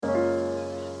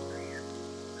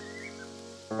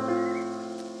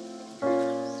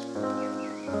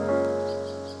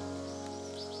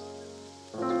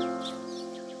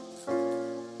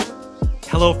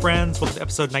Hello, friends. Welcome to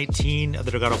episode 19 of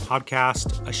the Delgado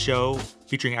Podcast, a show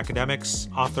featuring academics,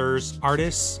 authors,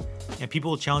 artists, and people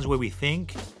who challenge the way we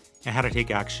think and how to take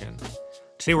action.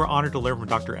 Today, we're honored to learn from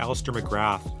Dr. Alister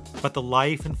McGrath about the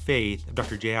life and faith of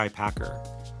Dr. J.I. Packer.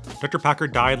 Dr. Packer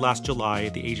died last July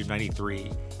at the age of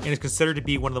 93 and is considered to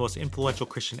be one of the most influential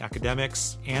Christian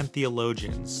academics and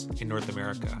theologians in North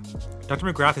America.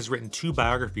 Dr. McGrath has written 2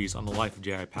 biographies on the life of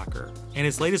J.I. Packer, and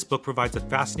his latest book provides a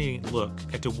fascinating look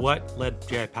into what led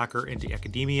J.I. Packer into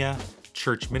academia,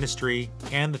 church ministry,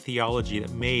 and the theology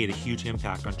that made a huge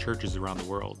impact on churches around the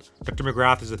world. Dr.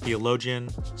 McGrath is a theologian,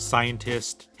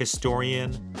 scientist,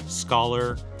 historian,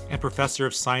 scholar, and professor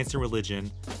of science and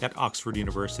religion at Oxford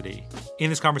University. In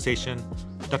this conversation,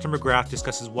 Dr. McGrath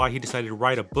discusses why he decided to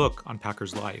write a book on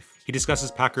Packer's life. He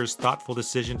discusses Packer's thoughtful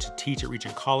decision to teach at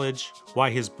Regent College, why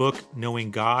his book,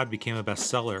 Knowing God, became a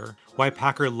bestseller, why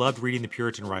Packer loved reading the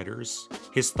Puritan writers,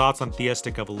 his thoughts on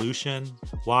theistic evolution,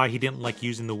 why he didn't like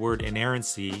using the word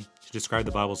inerrancy to describe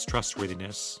the Bible's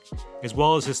trustworthiness, as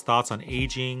well as his thoughts on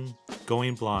aging,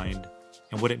 going blind,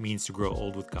 and what it means to grow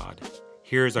old with God.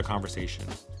 Here's our conversation.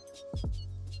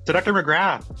 So Dr.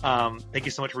 McGrath, thank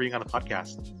you so much for being on the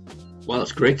podcast. Well,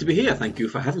 it's great to be here. Thank you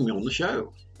for having me on the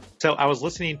show. So I was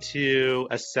listening to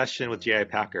a session with J.I.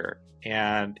 Packer,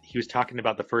 and he was talking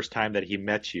about the first time that he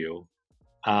met you.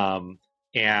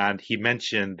 And he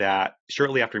mentioned that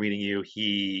shortly after meeting you,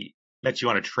 he met you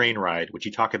on a train ride, which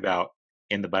you talk about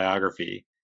in the biography.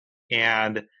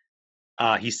 And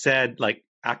he said, like,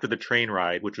 after the train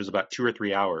ride, which was about 2 or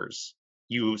 3 hours,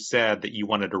 you said that you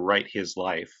wanted to write his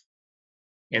life.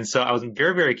 And so I was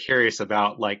very, very curious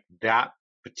about like that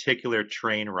particular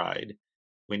train ride.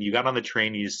 When you got on the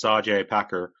train, you saw J.I.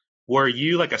 Packer. Were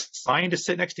you like assigned to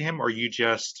sit next to him, or you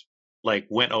just like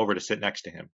went over to sit next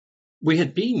to him? We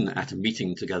had been at a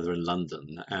meeting together in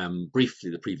London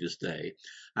briefly the previous day,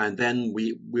 and then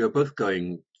we were both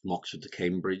going from Oxford to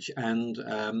Cambridge, and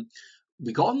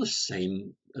we got on the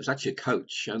same, it was actually a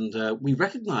coach, and we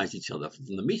recognized each other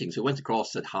from the meeting. So we went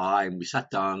across, said hi, and we sat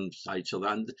down beside each other,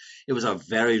 and it was a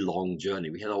very long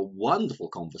journey. We had a wonderful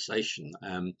conversation.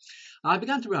 I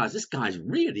began to realize this guy's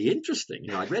really interesting.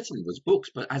 You know, I'd read some of his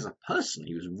books, but as a person,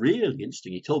 he was really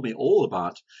interesting. He told me all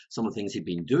about some of the things he'd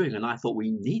been doing, and I thought, we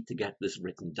need to get this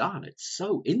written down. It's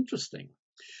so interesting.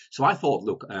 So I thought,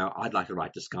 look, I'd like to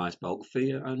write this guy's biography,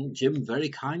 and Jim very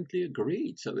kindly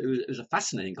agreed. So it was a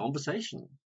fascinating conversation.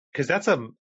 Because that's a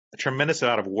tremendous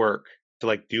amount of work to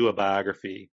like do a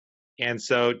biography. And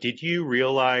so did you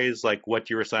realize like what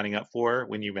you were signing up for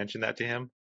when you mentioned that to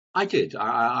him? I did.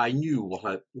 I knew what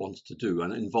I wanted to do,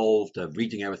 and it involved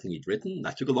reading everything he'd written.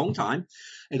 That took a long time.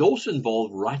 It also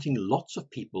involved writing lots of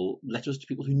letters to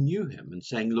people who knew him and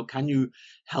saying, look, can you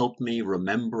help me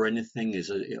remember anything?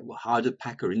 How did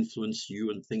Packer influence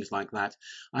you and things like that?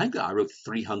 I think I wrote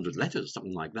 300 letters,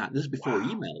 something like that. This is before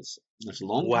emails. That's a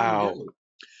long time ago.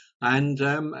 And,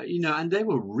 and they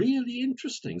were really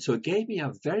interesting. So it gave me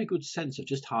a very good sense of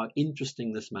just how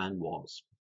interesting this man was.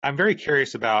 I'm very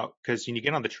curious about, because when you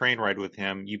get on the train ride with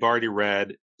him, you've already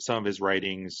read some of his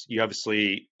writings. You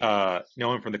obviously know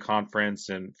him from the conference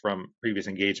and from previous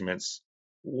engagements.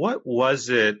 What was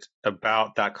it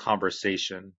about that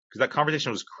conversation? Because that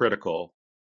conversation was critical.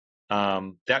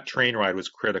 That train ride was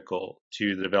critical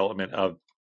to the development of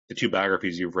the 2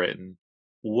 biographies you've written.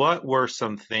 What were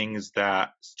some things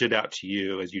that stood out to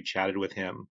you as you chatted with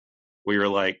him where you're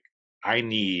like, I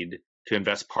need to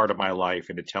invest part of my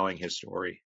life into telling his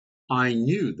story? I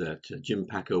knew that Jim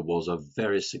Packer was a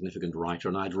very significant writer,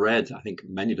 and I'd read, I think,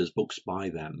 many of his books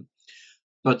by them.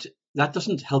 But that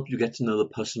doesn't help you get to know the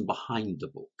person behind the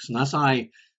books. And as I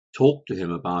talked to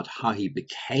him about how he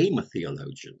became a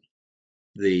theologian,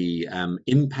 the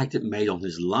impact it made on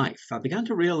his life, I began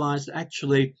to realize that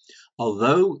actually,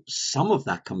 although some of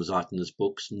that comes out in his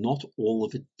books, not all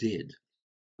of it did.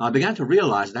 I began to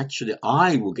realize that actually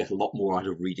I would get a lot more out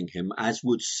of reading him, as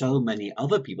would so many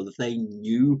other people, if they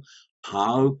knew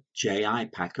how J.I.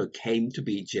 Packer came to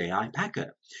be J.I.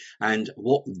 Packer and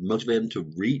what motivated him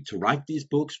to write these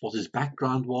books, what his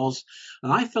background was.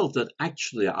 And I felt that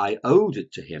actually I owed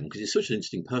it to him, because he's such an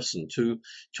interesting person,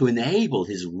 to enable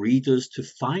his readers to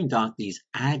find out these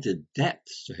added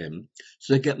depths to him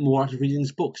so they get more out of reading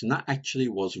his books. And that actually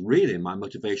was really my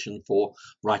motivation for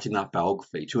writing that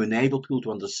biography, to enable people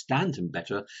to understand him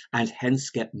better and hence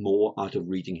get more out of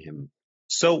reading him.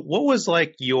 So what was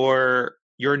like your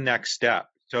next step?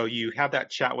 So you have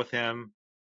that chat with him.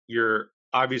 You're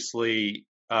obviously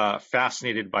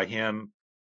fascinated by him,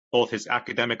 both his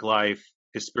academic life,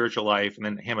 his spiritual life, and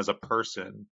then him as a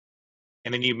person.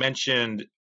 And then you mentioned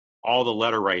all the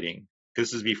letter writing.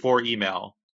 This is before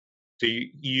email. So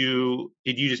you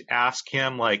did you just ask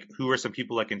him like who are some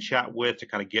people I can chat with to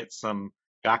kind of get some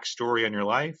backstory on your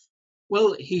life?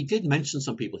 Well, he did mention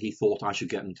some people he thought I should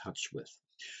get in touch with.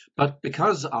 But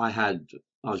because I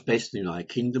was based in the United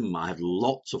Kingdom, I had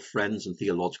lots of friends in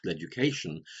theological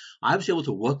education, I was able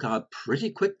to work out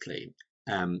pretty quickly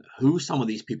who some of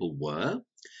these people were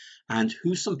and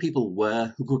who some people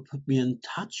were who could put me in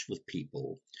touch with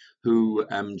people who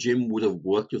Jim would have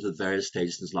worked with at various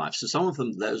stages in his life. So some of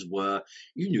them, those were,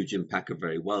 you knew Jim Packer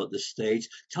very well at this stage.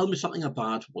 Tell me something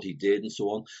about what he did and so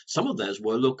on. Some of those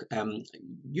were, look,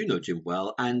 you know Jim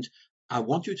well, and I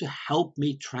want you to help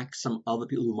me track some other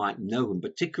people who might know him,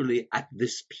 particularly at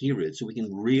this period, so we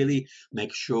can really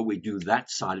make sure we do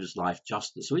that side of his life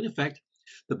justice. So in effect,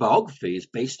 the biography is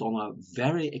based on a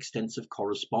very extensive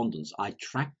correspondence. I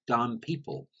tracked down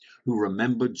people who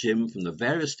remembered Jim from the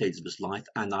various stages of his life,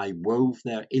 and I wove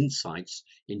their insights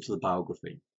into the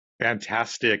biography.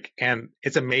 Fantastic. And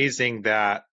it's amazing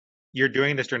that you're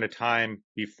doing this during a time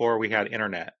before we had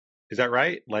internet. Is that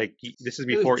right? Like this is It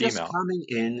was before just email. coming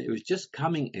in. It was just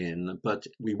coming in, but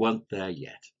we weren't there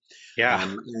yet. Yeah.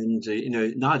 And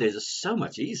nowadays it's so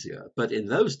much easier. But in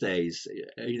those days,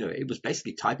 it was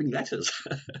basically typing letters.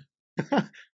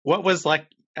 What was like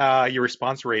your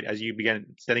response rate as you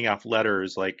began sending off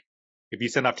letters? Like if you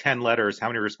send off 10 letters, how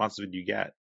many responses would you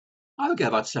get? I would get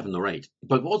about 7 or 8.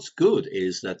 But what's good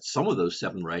is that some of those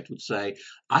 7 or 8 would say,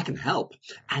 "I can help."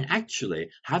 And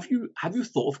actually, have you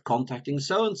thought of contacting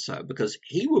so and so because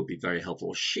he would be very helpful,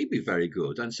 or she'd be very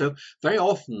good. And so very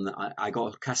often I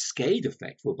got a cascade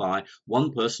effect whereby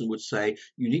one person would say,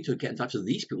 "You need to get in touch with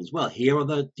these people as well. Here are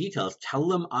the details. Tell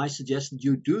them I suggested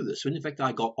you do this." So in effect,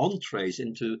 I got entrees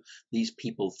into these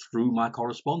people through my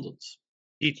correspondence.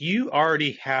 Did you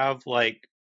already have like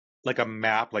a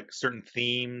map, like certain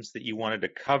themes that you wanted to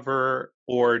cover,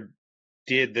 or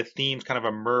did the themes kind of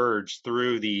emerge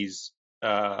through these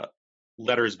uh,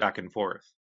 letters back and forth?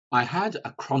 I had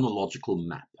a chronological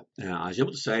map. I was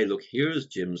able to say, look, here's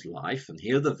Jim's life, and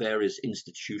here are the various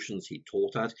institutions he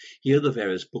taught at, here are the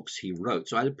various books he wrote.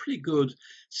 So I had a pretty good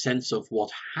sense of what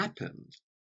happened.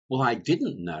 What I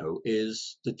didn't know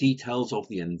is the details of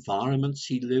the environments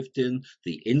he lived in,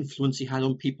 the influence he had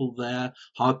on people there,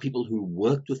 how people who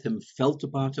worked with him felt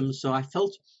about him. So I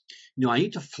felt, I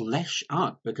need to flesh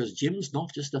out because Jim's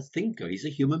not just a thinker, he's a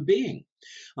human being.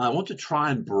 I want to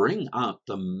try and bring out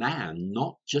the man,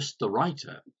 not just the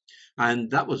writer.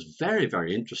 And that was very,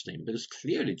 very interesting because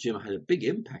clearly Jim had a big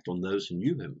impact on those who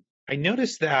knew him. I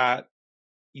noticed that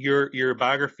your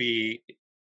biography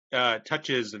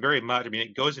touches very much. I mean,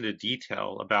 it goes into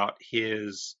detail about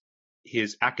his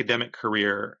academic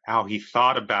career, how he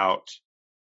thought about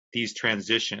these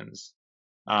transitions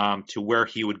to where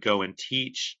he would go and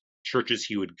teach, churches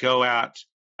he would go at.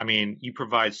 I mean, you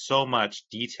provide so much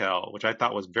detail, which I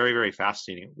thought was very, very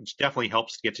fascinating, which definitely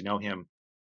helps to get to know him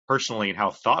personally and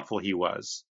how thoughtful he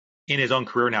was in his own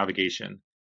career navigation.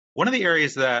 One of the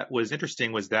areas that was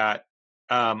interesting was that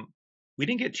um, we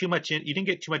didn't get too much in. You didn't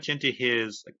get too much into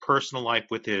his like, personal life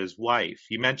with his wife.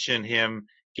 You mentioned him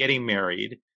getting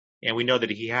married, and we know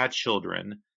that he had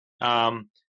children. Um,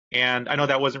 and I know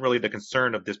that wasn't really the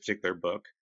concern of this particular book,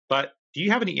 but do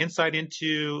you have any insight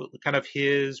into kind of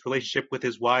his relationship with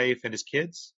his wife and his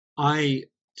kids? I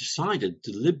decided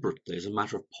deliberately, as a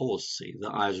matter of policy,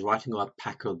 that I was writing about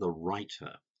Packer the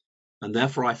writer. And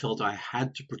therefore, I felt I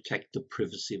had to protect the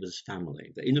privacy of his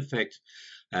family. That in effect,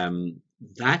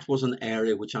 that was an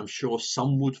area which I'm sure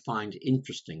some would find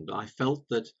interesting, but I felt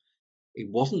that it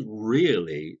wasn't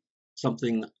really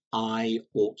something I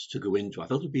ought to go into. I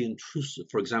felt it would be intrusive.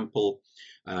 For example,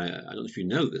 I don't know if you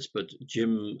know this, but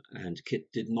Jim and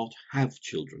Kit did not have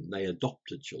children. They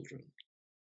adopted children.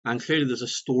 And clearly there's a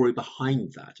story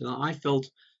behind that. And I felt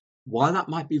while that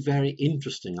might be very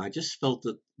interesting, I just felt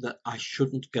that I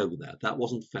shouldn't go there. That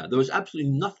wasn't fair. There was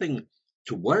absolutely nothing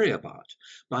to worry about,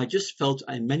 but I just felt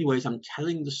in many ways I'm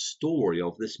telling the story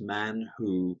of this man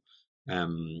who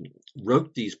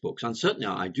wrote these books. And certainly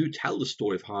I do tell the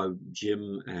story of how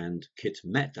Jim and Kit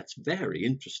met. That's very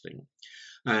interesting.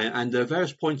 And there are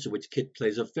various points at which Kit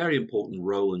plays a very important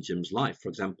role in Jim's life. For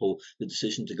example, the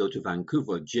decision to go to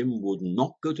Vancouver. Jim would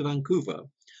not go to Vancouver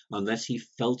unless he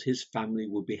felt his family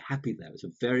would be happy there. It's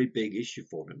a very big issue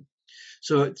for him.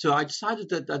 So I decided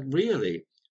that really,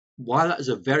 while that is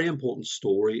a very important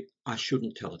story, I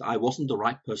shouldn't tell it. I wasn't the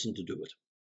right person to do it.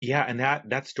 Yeah, and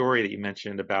that story that you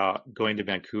mentioned about going to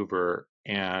Vancouver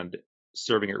and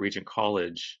serving at Regent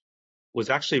College was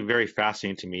actually very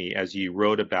fascinating to me as you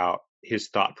wrote about his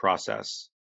thought process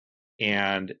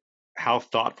and how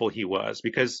thoughtful he was.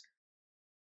 Because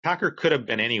Packer could have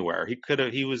been anywhere.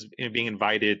 He was being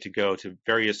invited to go to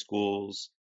various schools,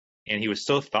 and he was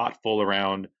so thoughtful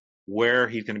around where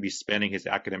he's going to be spending his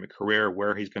academic career,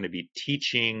 where he's going to be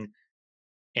teaching.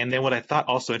 And then what I thought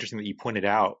also interesting that you pointed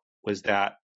out was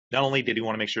that not only did he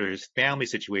want to make sure his family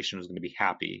situation was going to be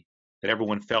happy, that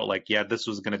everyone felt like, yeah, this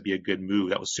was going to be a good move.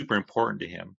 That was super important to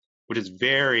him, which is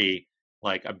very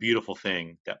like a beautiful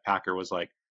thing that Packer was like,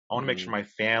 I want to make sure Mm. my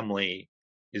family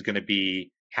is going to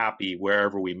be happy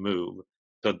wherever we move.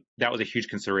 So that was a huge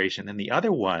consideration. And the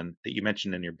other one that you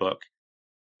mentioned in your book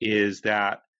is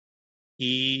that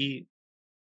he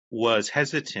was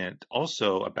hesitant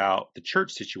also about the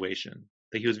church situation,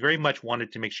 that he was very much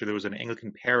wanted to make sure there was an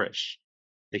Anglican parish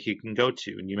that he can go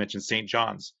to. And you mentioned St.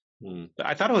 John's. Mm. But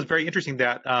I thought it was very interesting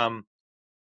that,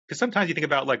 because sometimes you think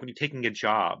about like when you're taking a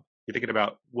job, you're thinking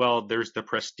about, well, there's the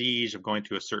prestige of going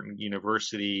to a certain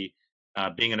university,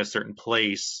 being in a certain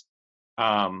place.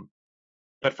 Um,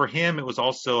 but for him, it was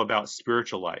also about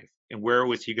spiritual life and where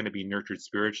was he going to be nurtured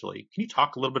spiritually. Can you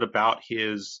talk a little bit about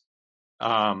his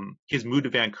move to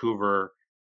Vancouver,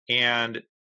 and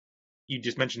you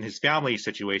just mentioned his family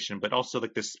situation, but also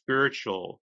like the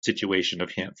spiritual situation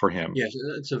of him for him. Yes,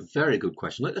 it's a very good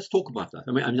question. Let's talk about that.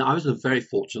 I mean, I was in a very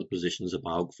fortunate position as a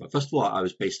biographer. First of all, I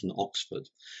was based in Oxford,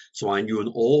 so I knew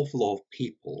an awful lot of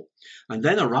people. And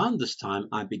then around this time,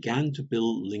 I began to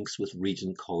build links with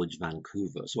Regent College,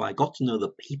 Vancouver. So I got to know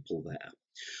the people there.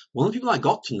 One of the people I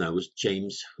got to know was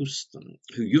James Houston,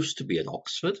 who used to be at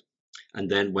Oxford and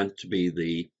then went to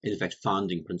be in effect,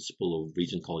 founding principal of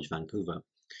Regent College, Vancouver.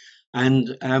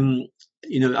 And,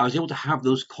 I was able to have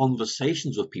those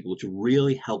conversations with people to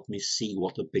really help me see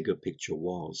what the bigger picture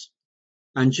was.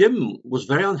 And Jim was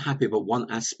very unhappy about one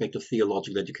aspect of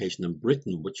theological education in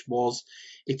Britain, which was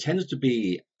it tended to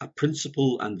be a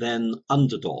principal and then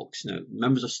underdogs,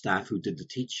 members of staff who did the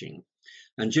teaching.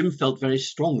 And Jim felt very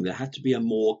strongly there had to be a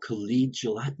more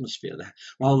collegial atmosphere,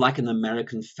 rather like in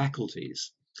American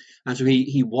faculties. And so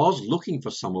he was looking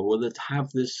for somewhere where they'd have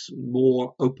this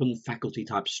more open faculty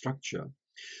type structure.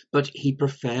 But he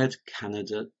preferred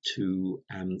Canada to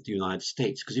the United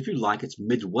States because, if you like, it's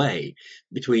midway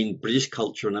between British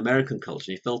culture and American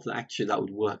culture. He felt that actually that would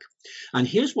work. And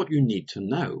here's what you need to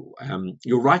know.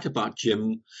 You're right about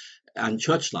Jim and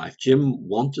church life. Jim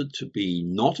wanted to be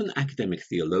not an academic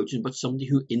theologian, but somebody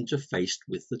who interfaced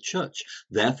with the church.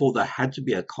 Therefore, there had to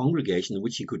be a congregation in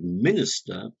which he could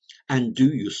minister and do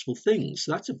useful things.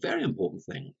 So that's a very important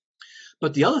thing.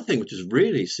 But the other thing which is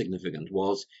really significant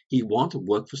was he wanted to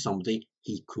work for somebody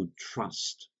he could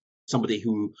trust, somebody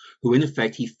who in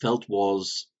effect he felt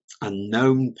was a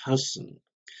known person.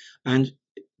 And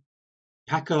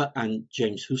Packer and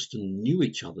James Houston knew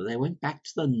each other. They went back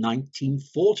to the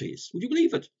 1940s. Would you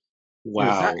believe it?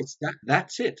 Wow.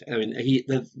 That's it. I mean,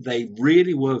 they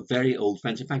really were very old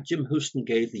friends. In fact, Jim Houston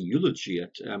gave the eulogy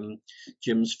at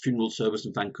Jim's funeral service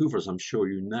in Vancouver, as I'm sure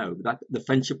you know. That the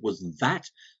friendship was that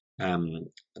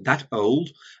old,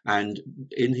 and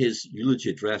in his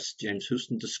eulogy address, James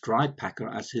Houston described Packer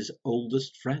as his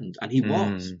oldest friend, and he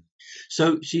was. Mm.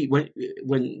 So, see,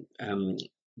 when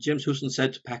James Houston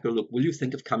said to Packer, "Look, will you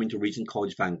think of coming to Regent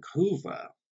College, Vancouver?"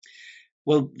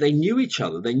 Well, they knew each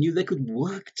other. They knew they could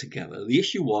work together. The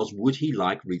issue was, would he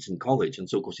like Regent College? And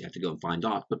so, of course, he had to go and find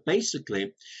out. But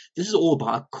basically, this is all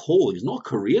about a call. It's not a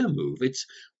career move. It's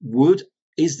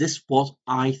is this what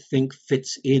I think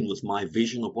fits in with my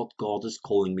vision of what God is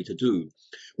calling me to do?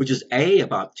 Which is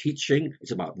about teaching,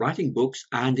 it's about writing books,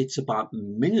 and it's about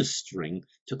ministering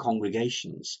to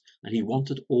congregations. And he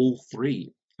wanted all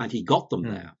three, and he got them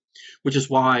Mm. there. Which is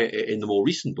why in the more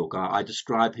recent book, I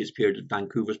describe his period at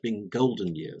Vancouver as being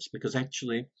golden years, because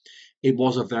actually it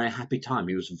was a very happy time.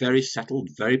 He was very settled,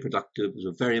 very productive. It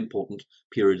was a very important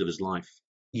period of his life.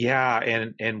 Yeah,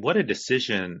 and what a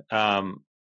decision.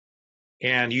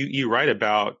 And you write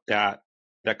about that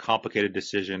complicated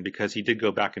decision because he did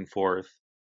go back and forth.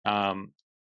 Um,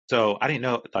 so I didn't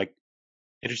know, like,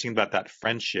 interesting about that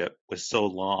friendship was so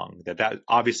long that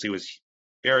obviously was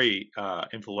very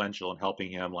influential in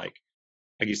helping him, like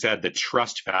you said, the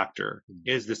trust factor.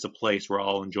 Is this a place where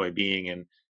I'll enjoy being?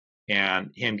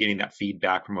 And him getting that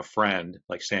feedback from a friend,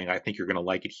 like saying, I think you're going to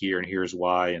like it here and here's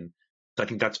why. And so I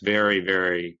think that's very,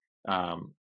 very,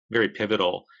 very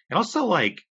pivotal. And also,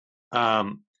 like,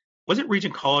 wasn't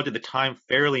Regent College at the time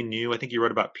fairly new? I think you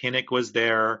wrote about Pinnock was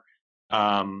there.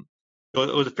 So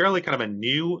it was a fairly kind of a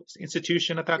new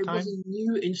institution at that It was time. a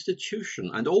new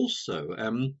institution, and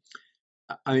also,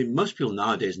 I mean, most people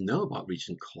nowadays know about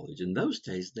Regent College. In those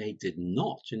days, they did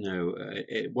not.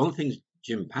 One of the things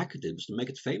Jim Packer did was to make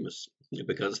it famous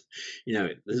because,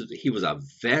 he was a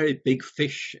very big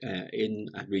fish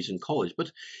at Regent College.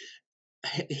 But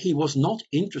he was not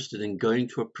interested in going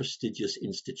to a prestigious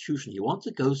institution. He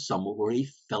wanted to go somewhere where he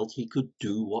felt he could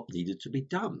do what needed to be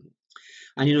done.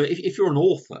 And if you're an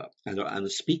author and a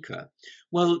speaker,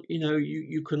 well,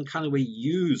 you can kind of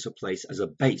use a place as a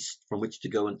base from which to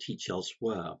go and teach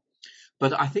elsewhere.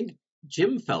 But I think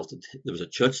Jim felt that there was a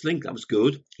church link that was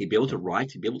good. He'd be able to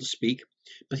write, he'd be able to speak.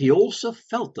 But he also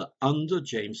felt that under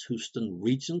James Houston,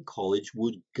 Regent College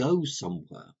would go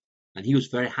somewhere. And he was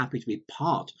very happy to be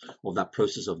part of that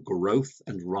process of growth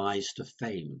and rise to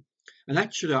fame. And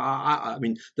actually, I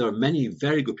mean, there are many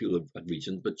very good people at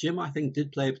Regent, but Jim, I think,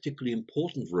 did play a particularly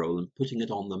important role in putting it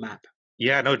on the map.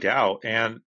 Yeah, no doubt.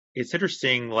 And it's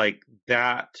interesting, like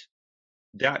that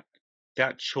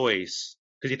that choice,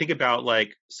 because you think about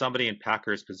like somebody in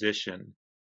Packer's position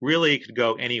really could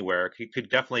go anywhere. He could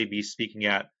definitely be speaking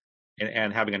at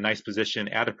and having a nice position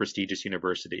at a prestigious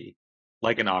university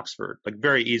like in Oxford, like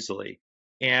very easily.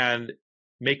 And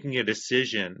making a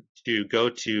decision to go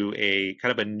to a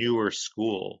kind of a newer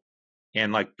school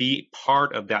and like be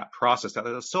part of that process. That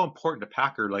was so important to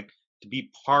Packer, like to be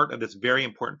part of this very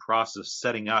important process of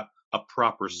setting up a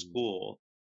proper school.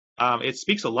 It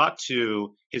speaks a lot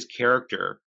to his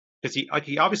character because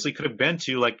he obviously could have been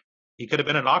to like he could have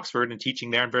been in Oxford and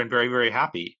teaching there and been very, very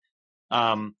happy.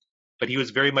 But he was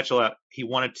very much he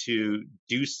wanted to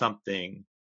do something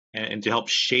and to help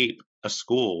shape a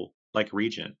school like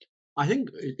Regent. I think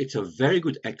it's a very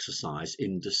good exercise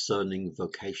in discerning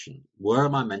vocation. Where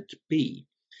am I meant to be?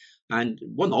 And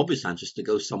one obvious answer is to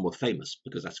go somewhere famous,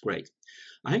 because that's great.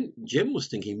 I think Jim was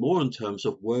thinking more in terms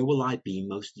of where will I be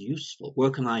most useful?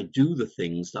 Where can I do the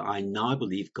things that I now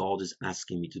believe God is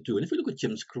asking me to do? And if we look at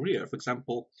Jim's career, for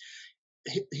example,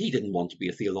 he didn't want to be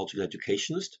a theological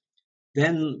educationist.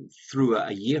 Then through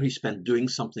a year he spent doing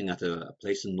something at a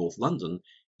place in North London,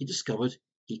 he discovered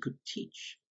he could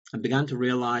teach and began to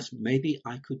realize maybe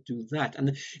I could do that.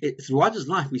 And throughout his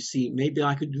life, we see maybe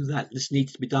I could do that. This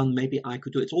needs to be done. Maybe I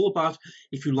could do it. It's all about,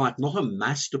 if you like, not a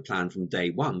master plan from day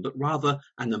one, but rather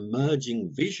an emerging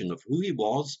vision of who he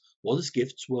was, what his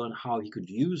gifts were, and how he could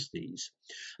use these.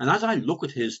 And as I look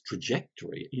at his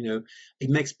trajectory, it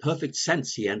makes perfect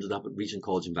sense. He ended up at Regent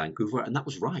College in Vancouver, and that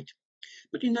was right.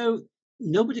 But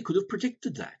nobody could have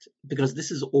predicted that, because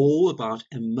this is all about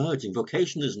emerging.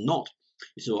 Vocation is not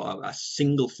a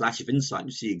single flash of insight.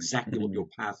 You see exactly what your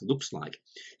path looks like.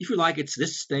 If you like, it's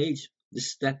this stage,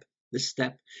 this step, this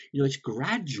step. It's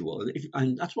gradual.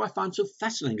 And that's what I find so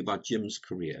fascinating about Jim's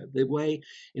career, the way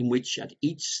in which at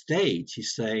each stage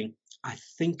he's saying, I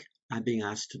think I'm being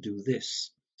asked to do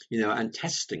this, and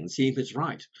testing and seeing if it's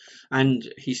right. And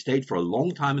he stayed for a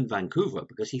long time in Vancouver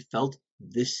because he felt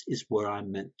this is where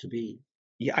I'm meant to be.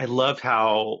 Yeah, I love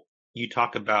how you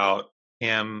talk about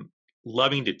him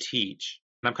loving to teach.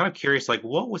 And I'm kind of curious, like,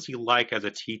 what was he like as a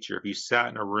teacher? If you sat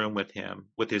in a room with him,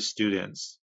 with his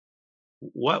students,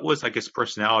 what was like his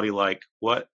personality like?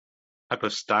 What type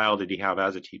of style did he have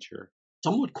as a teacher?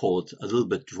 Some would call it a little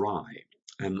bit dry.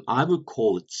 And I would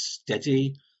call it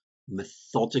steady,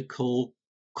 methodical,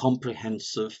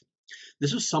 comprehensive.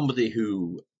 This was somebody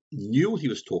who knew what he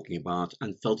was talking about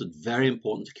and felt it very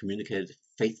important to communicate it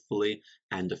faithfully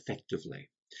and effectively.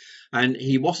 And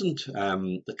he wasn't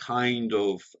the kind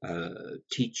of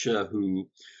teacher who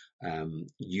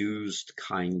used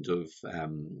kind of,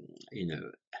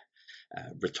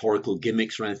 rhetorical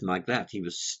gimmicks or anything like that. He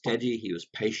was steady, he was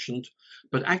patient.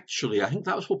 But actually, I think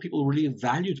that was what people really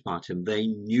valued about him. They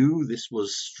knew this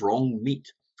was strong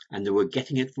meat, and they were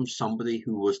getting it from somebody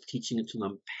who was teaching it to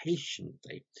them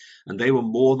patiently. And they were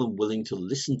more than willing to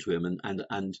listen to him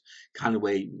and kind of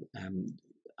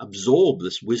absorb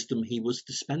this wisdom he was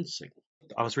dispensing.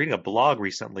 I was reading a blog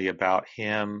recently about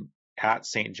him at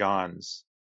St. John's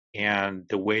and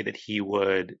the way that he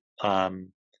would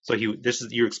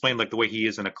you explained like the way he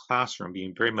is in a classroom,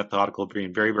 being very methodical,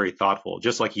 being very, very thoughtful,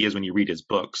 just like he is when you read his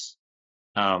books.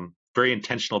 Very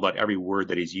intentional about every word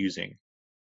that he's using.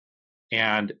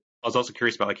 And I was also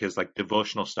curious about like his like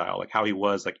devotional style, like how he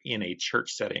was like in a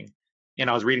church setting. And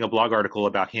I was reading a blog article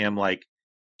about him like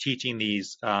teaching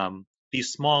these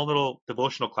small little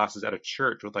devotional classes at a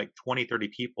church with like 20, 30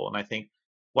 people. And I think,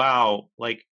 wow,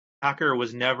 like Packer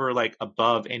was never like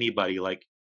above anybody. Like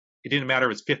it didn't matter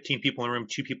if it's 15 people in a room,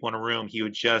 2 people in a room. He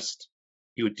would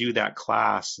do that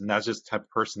class. And that's just the type of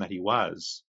person that he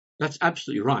was. That's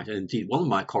absolutely right. And indeed, one of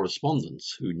my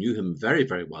correspondents who knew him very,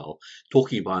 very well,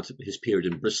 talking about his period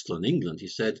in Bristol in England, he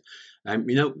said,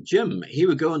 Jim, he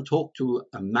would go and talk to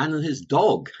a man and his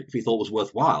dog if he thought it was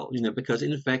worthwhile, because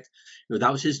in effect,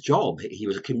 that was his job. He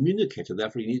was a communicator,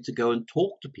 therefore he needed to go and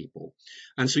talk to people.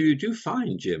 And so you do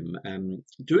find Jim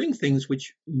doing things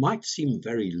which might seem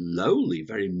very lowly,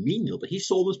 very menial, but he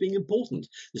saw them as being important.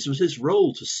 This was his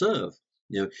role to serve.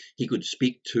 He could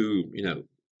speak to,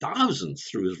 thousands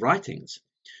through his writings,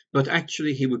 but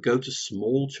actually he would go to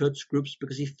small church groups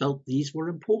because he felt these were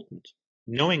important.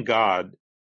 Knowing God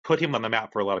put him on the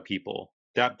map for a lot of people.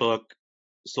 That book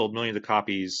sold millions of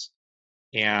copies,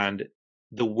 and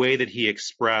the way that he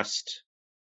expressed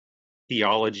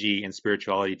theology and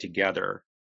spirituality together.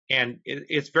 And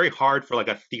it's very hard for like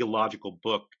a theological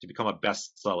book to become a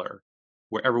bestseller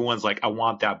where everyone's like, I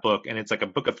want that book. And it's like a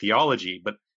book of theology,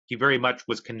 but he very much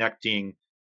was connecting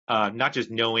not just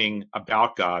knowing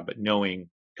about God, but knowing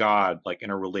God like in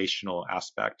a relational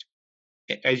aspect.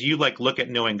 As you like look at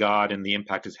knowing God and the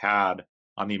impact it's had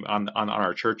on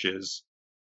our churches,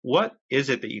 what is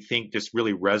it that you think just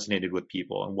really resonated with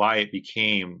people and why it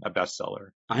became a bestseller?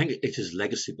 I think it's his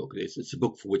legacy book. It's a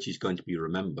book for which he's going to be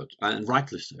remembered, and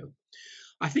rightly so.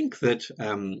 I think that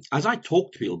as I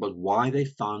talk to people about why they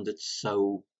found it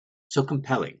so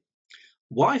compelling,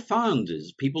 what I found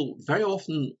is people very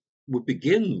often would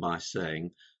begin by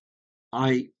saying,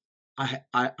 I'd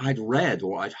read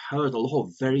or I'd heard a lot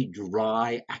of very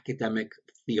dry academic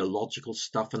theological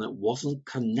stuff, and it wasn't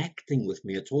connecting with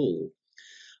me at all.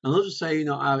 And others say,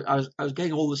 I was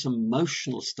getting all this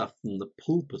emotional stuff from the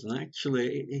pulpit, and actually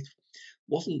it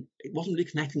wasn't really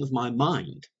connecting with my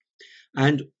mind.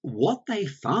 And what they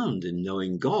found in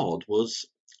knowing God was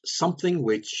something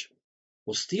which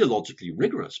was theologically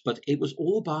rigorous, but it was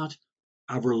all about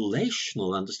a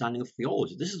relational understanding of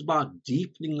theology. This is about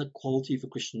deepening the quality of a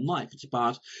Christian life. It's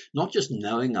about not just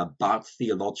knowing about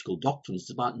theological doctrines,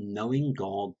 it's about knowing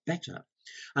God better.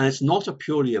 And it's not a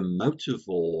purely emotive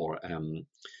or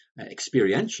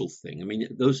experiential thing. I mean,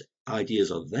 those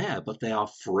ideas are there, but they are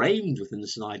framed within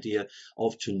this idea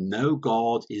of to know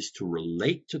God is to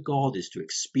relate to God, is to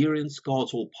experience God.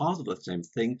 It's all part of the same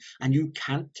thing, and you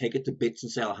can't take it to bits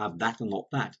and say, I'll have that and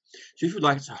not that. So if you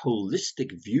like, it's a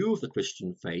holistic view of the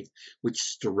Christian faith, which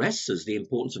stresses the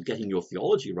importance of getting your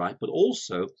theology right, but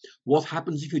also what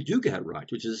happens if you do get it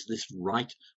right, which is this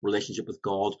right relationship with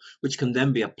God, which can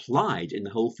then be applied in the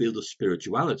whole field of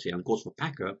spirituality. And of course, for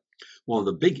Packer, one of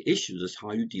the big issues is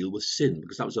how you deal with sin,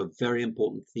 because that was a very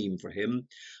important theme for him.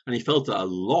 And he felt that a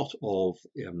lot of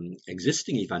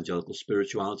existing evangelical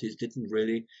spiritualities didn't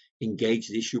really engage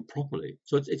the issue properly.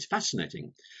 So it's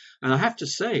fascinating. And I have to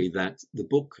say that the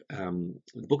book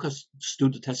has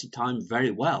stood the test of time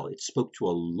very well. It spoke to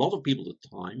a lot of people at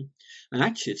the time, and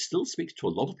actually it still speaks to a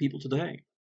lot of people today.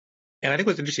 And I think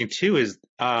what's interesting too is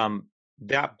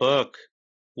that book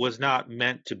was not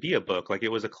meant to be a book. Like,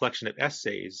 it was a collection of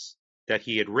essays that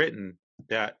he had written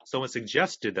that someone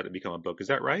suggested that it become a book. Is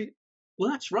that right?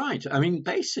 Well, that's right. I mean,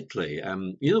 basically,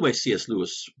 the way C.S.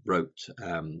 Lewis wrote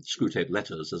Screwtape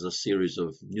Letters as a series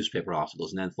of newspaper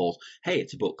articles and then thought, hey,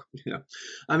 it's a book.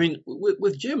 I mean,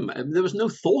 with Jim, there was no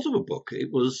thought of a book. It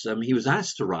was he was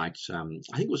asked to write, I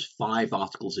think it was 5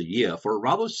 articles a year for a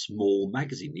rather small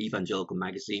magazine, Evangelical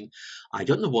Magazine. I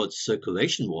don't know what its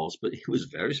circulation was, but it was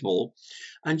very small.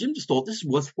 And Jim just thought, this is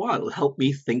worthwhile. It'll help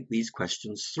me think these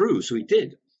questions through. So he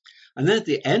did. And then at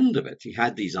the end of it, he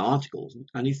had these articles,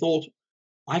 and he thought,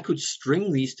 I could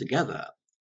string these together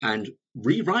and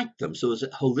rewrite them so there's a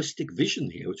holistic vision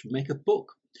here which would make a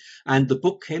book. And the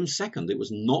book came second. It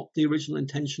was not the original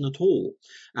intention at all.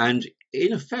 And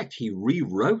in effect, he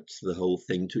rewrote the whole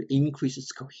thing to increase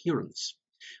its coherence.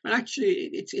 And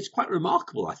actually, it's quite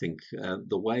remarkable, I think,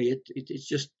 the way it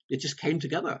just came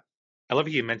together. I love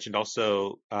how you mentioned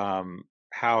also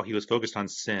how he was focused on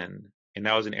sin. And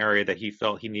that was an area that he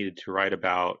felt he needed to write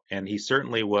about. And he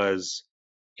certainly was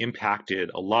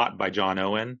impacted a lot by John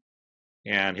Owen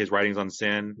and his writings on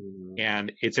sin.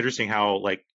 And it's interesting how,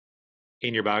 like,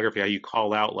 in your biography, how you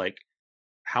call out like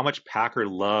how much Packer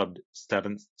loved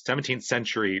 17th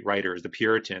century writers, the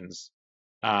Puritans,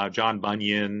 John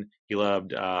Bunyan. He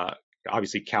loved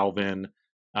obviously Calvin.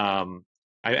 I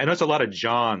noticed a lot of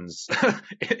Johns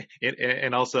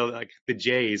and also like the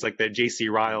J's, like the J.C.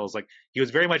 Ryles. Like, he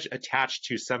was very much attached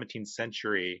to 17th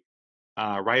century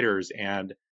writers.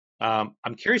 And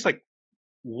I'm curious, like,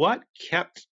 what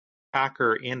kept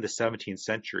Packer in the 17th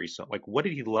century? So, like, what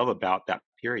did he love about that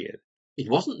period? It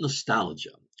wasn't nostalgia.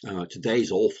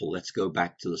 Today's awful. Let's go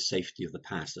back to the safety of the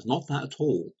past. It's not that at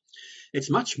all. It's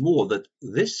much more that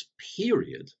this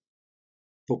period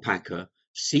for Packer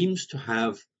seems to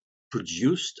have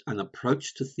produced an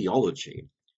approach to theology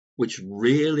which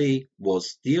really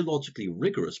was theologically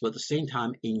rigorous, but at the same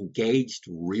time engaged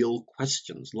real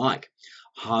questions like,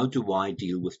 how do I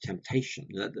deal with temptation?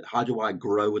 How do I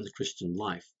grow in the Christian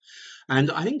life?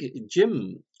 And I think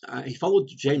Jim, he followed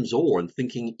James Orr in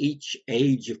thinking each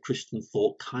age of Christian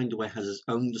thought kind of has its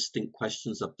own distinct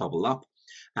questions that bubble up,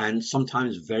 and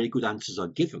sometimes very good answers are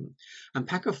given. And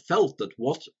Packer felt that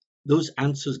what those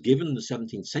answers given in the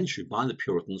 17th century by the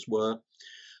Puritans were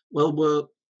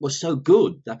so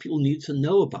good that people needed to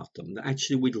know about them, that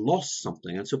actually we'd lost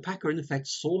something. And so Packer, in effect,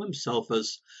 saw himself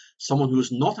as someone who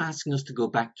was not asking us to go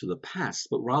back to the past,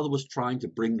 but rather was trying to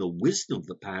bring the wisdom of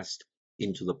the past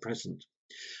into the present.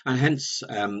 And hence,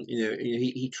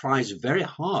 he tries very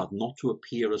hard not to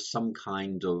appear as some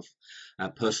kind of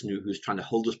person who's trying to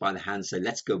hold us by the hand and say,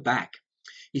 let's go back.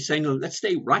 He's saying, no, let's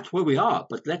stay right where we are,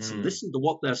 but let's listen to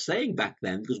what they're saying back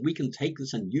then, because we can take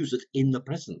this and use it in the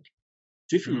present.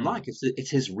 So if you like, it's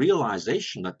his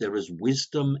realization that there is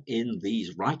wisdom in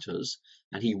these writers,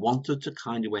 and he wanted to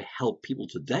kind of help people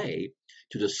today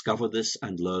to discover this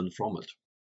and learn from it.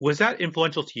 Was that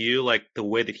influential to you, like the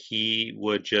way that he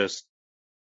would just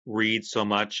read so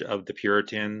much of the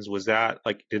Puritans? Was that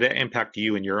did that impact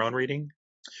you in your own reading?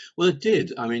 Well, it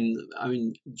did. I mean,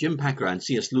 Jim Packer and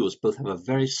C.S. Lewis both have a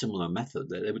very similar method.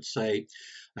 They would say,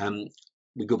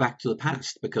 we go back to the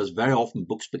past, because very often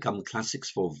books become classics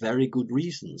for very good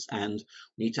reasons, and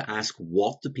we need to ask,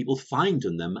 what do people find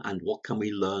in them and what can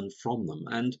we learn from them?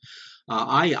 And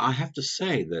I have to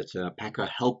say that Packer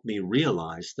helped me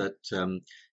realize that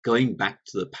going back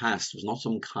to the past was not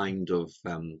some kind of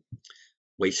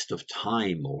waste of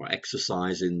time or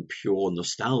exercise in pure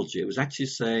nostalgia. It was actually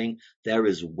saying there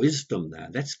is wisdom there.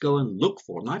 Let's go and look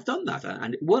for it. And I've done that,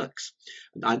 and it works.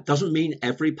 That doesn't mean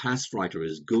every past writer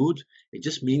is good. It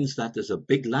just means that there's a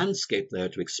big landscape there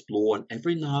to explore, and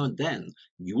every now and then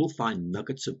you will find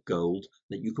nuggets of gold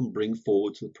that you can bring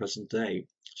forward to the present day.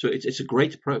 So it's a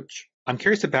great approach. I'm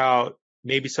curious about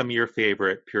maybe some of your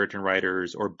favorite Puritan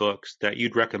writers or books that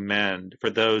you'd recommend for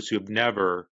those who have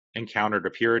never encountered a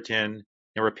Puritan,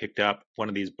 never picked up one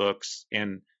of these books,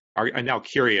 and are now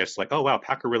curious, oh wow,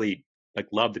 Packer really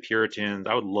loved the Puritans.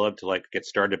 I would love to get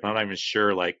started, but I'm not even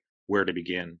sure where to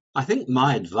begin. I think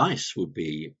my advice would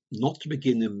be not to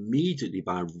begin immediately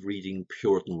by reading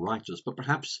Puritan writers, but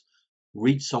perhaps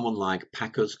read someone like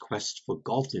Packer's Quest for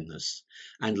Godliness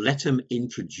and let him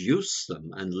introduce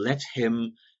them and let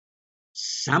him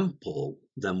sample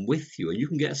them with you, and you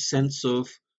can get a sense of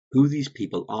who these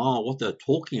people are, what they're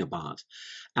talking about.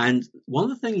 And one of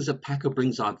the things that Packer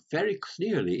brings out very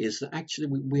clearly is that actually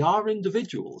we are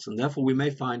individuals, and therefore we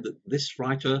may find that this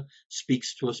writer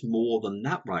speaks to us more than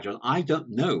that writer. And I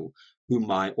don't know who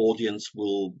my audience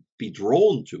will be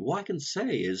drawn to. What I can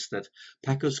say is that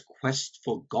Packer's Quest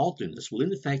for Godliness will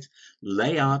in effect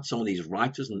lay out some of these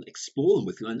writers and explore them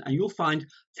with you, and you'll find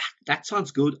that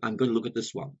sounds good, I'm going to look at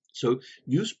this one. So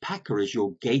use Packer as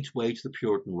your gateway to the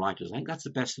Puritan writers. I think that's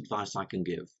the best advice I can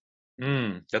give.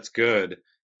 That's good.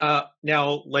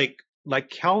 Now,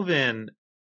 Calvin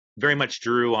very much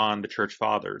drew on the Church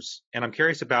Fathers, and I'm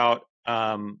curious about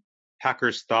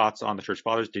Packer's thoughts on the Church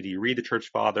Fathers. Did he read the Church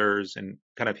Fathers and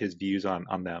kind of his views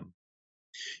on them?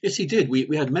 Yes, he did.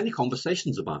 We had many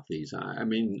conversations about these. I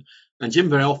mean, and Jim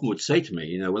very often would say to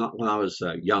me, when I was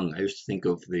young, I used to think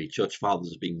of the Church Fathers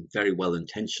as being very well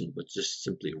intentioned, but just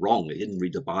simply wrong. They didn't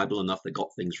read the Bible enough. They got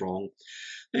things wrong.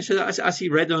 And so as he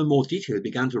read them in more detail, he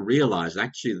began to realize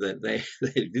actually that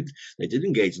they did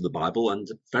engage in the Bible, and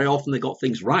very often they got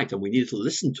things right, and we needed to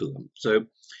listen to them. So,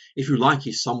 if you like,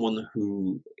 he's someone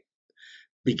who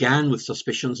began with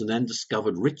suspicions and then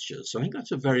discovered riches. So I think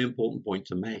that's a very important point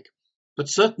to make. But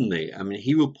certainly, I mean,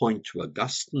 he will point to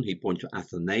Augustine, he point to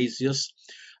Athanasius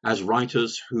as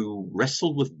writers who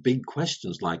wrestled with big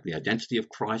questions like the identity of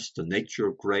Christ, the nature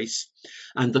of grace,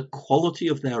 and the quality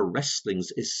of their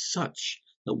wrestlings is such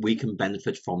that we can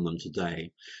benefit from them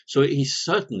today. So he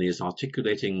certainly is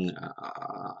articulating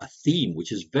a theme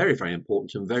which is very, very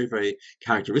important and very, very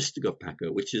characteristic of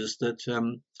Packer, which is that,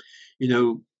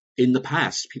 in the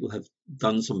past, people have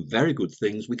done some very good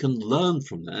things. We can learn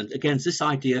from that. And again, it's this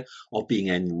idea of being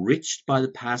enriched by the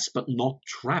past, but not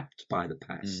trapped by the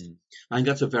past. I think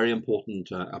that's a very important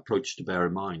approach to bear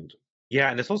in mind. Yeah,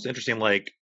 and it's also interesting,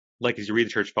 as you read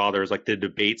the Church Fathers, the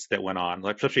debates that went on,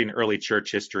 especially in early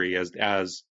church history,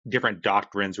 as different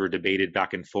doctrines were debated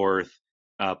back and forth,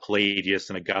 Pelagius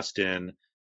and Augustine,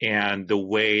 and the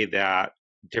way that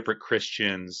different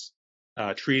Christians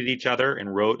treated each other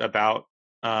and wrote about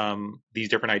these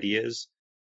different ideas.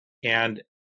 And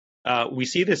we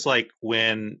see this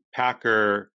when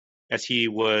Packer, as he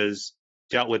was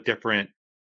dealt with different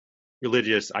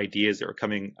religious ideas that were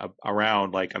coming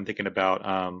around. Like I'm thinking about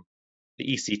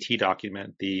the ECT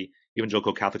document, the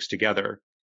Evangelical Catholics Together.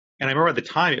 And I remember at the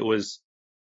time it was,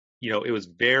 it was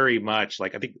very much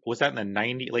like, I think, was that in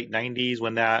the late 90s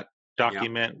when that Yeah,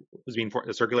 document was being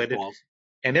it circulated? was.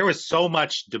 And there was so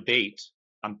much debate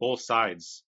on both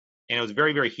sides, and it was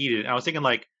very, very heated. And I was thinking,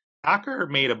 like, Packer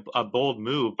made a bold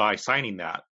move by signing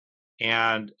that.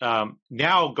 And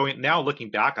now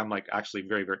looking back, I'm like actually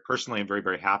very, very personally, I'm very,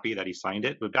 very happy that he signed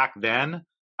it. But back then,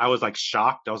 I was like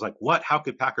shocked. I was like, what? How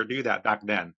could Packer do that back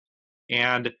then?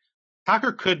 And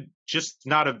Packer could just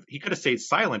not have. He could have stayed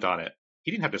silent on it.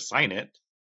 He didn't have to sign it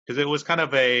because it was kind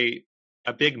of a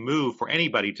big move for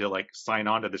anybody to like sign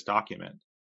on to this document.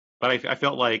 But I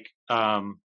felt like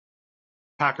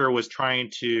Packer was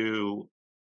trying to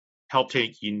help to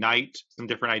unite some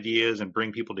different ideas and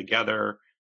bring people together.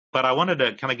 But I wanted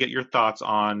to kind of get your thoughts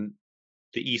on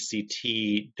the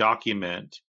ECT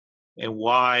document and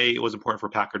why it was important for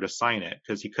Packer to sign it,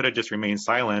 because he could have just remained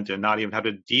silent and not even have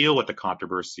to deal with the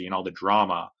controversy and all the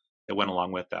drama that went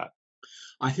along with that.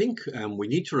 I think we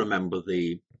need to remember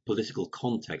the political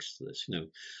context of this.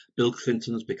 Bill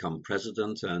Clinton's become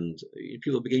president, and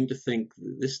people are beginning to think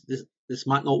this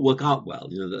might not work out well.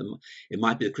 That it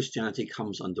might be that Christianity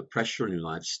comes under pressure in the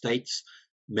United States.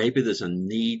 Maybe there's a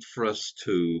need for us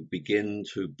to begin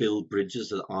to build bridges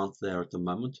that aren't there at the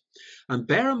moment. And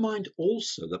bear in mind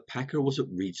also that Packer was at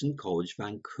Regent College,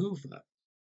 Vancouver.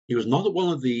 He was not at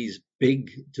one of these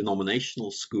big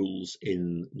denominational schools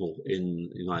in the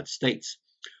United States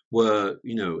where,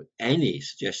 any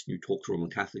suggestion you talk to Roman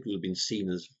Catholic would have been seen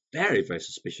as very, very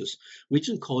suspicious.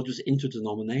 Regent College was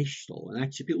interdenominational, and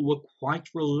actually people were quite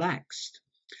relaxed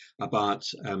about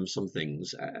some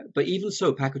things. But even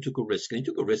so, Packer took a risk, and he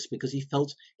took a risk because he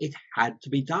felt it had to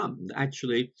be done.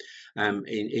 Actually,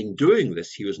 in doing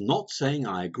this, he was not saying,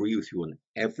 I agree with you on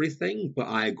everything, but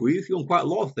I agree with you on quite a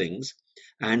lot of things.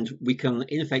 And we can,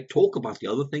 in effect, talk about the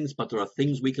other things, but there are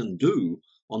things we can do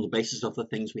on the basis of the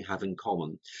things we have in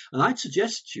common. And I'd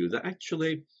suggest to you that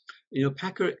actually,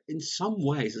 Packer, in some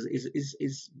ways,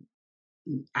 is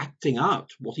acting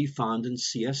out what he found in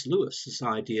C.S. Lewis, this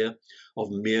idea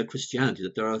of mere Christianity,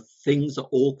 that there are things that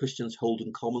all Christians hold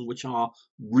in common which are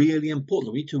really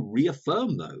important. We need to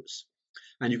reaffirm those.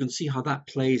 And you can see how that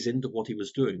plays into what he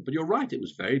was doing. But you're right, it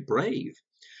was very brave.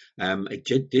 It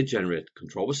did generate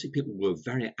controversy. People were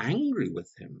very angry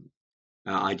with him.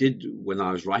 I did, when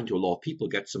I was writing to a lot of people,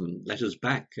 get some letters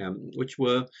back which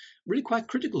were really quite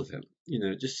critical of him,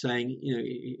 just saying,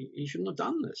 he shouldn't have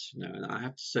done this. And I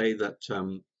have to say that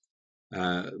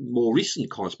more recent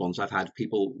correspondence I've had,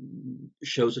 people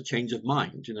shows a change of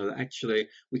mind, that actually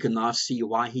we can now see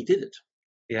why he did it.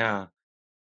 Yeah.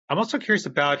 I'm also curious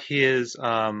about his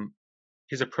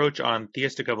approach on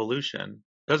theistic evolution.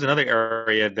 That's another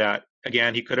area that,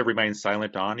 again, he could have remained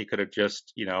silent on. He could have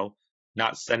just,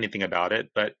 not said anything about it,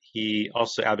 but he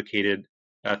also advocated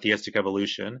theistic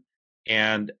evolution.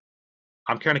 And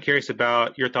I'm kind of curious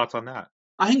about your thoughts on that.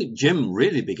 I think Jim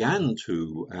really began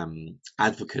to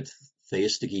advocate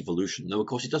theistic evolution, though of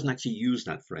course he doesn't actually use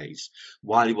that phrase.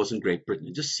 While he was in Great Britain,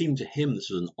 it just seemed to him this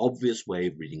was an obvious way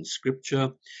of reading scripture.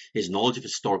 His knowledge of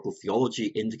historical theology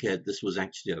indicated this was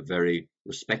actually a very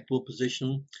respectable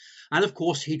position. And of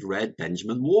course, he'd read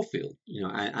Benjamin Warfield,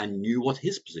 and knew what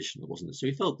his position was in this. So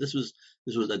he felt this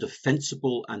was a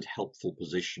defensible and helpful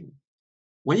position.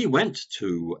 When he went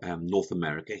to North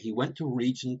America, he went to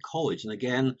Regent College. And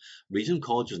again, Regent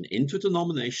College was an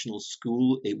interdenominational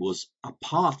school. It was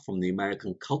apart from the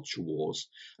American culture wars.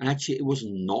 And actually, it was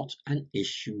not an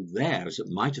issue there, as it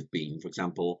might have been, for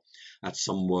example, at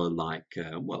somewhere like,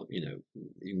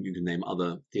 you can name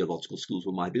other theological schools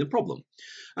where might have been a problem.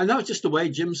 And that was just the way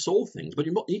Jim saw things. But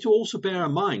you need to also bear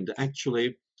in mind that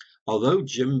actually, although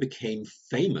Jim became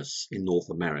famous in North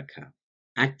America,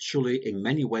 actually, in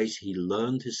many ways, he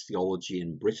learned his theology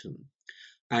in Britain.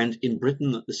 And in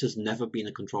Britain, this has never been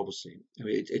a controversy. I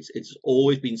mean, it's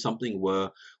always been something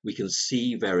where we can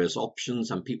see various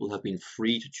options and people have been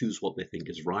free to choose what they think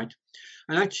is right.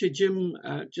 And actually, Jim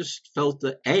just felt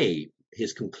that A,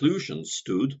 his conclusions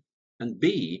stood, and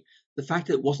B, the fact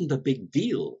that it wasn't a big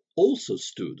deal also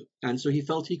stood. And so he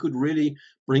felt he could really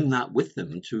bring that with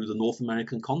him to the North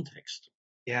American context.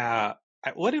 Yeah.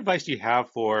 What advice do you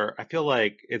have for? I feel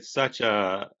like it's such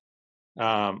a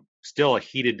still a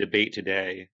heated debate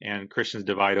today, and Christians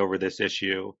divide over this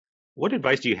issue. What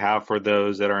advice do you have for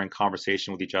those that are in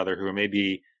conversation with each other who are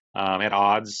maybe at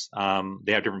odds?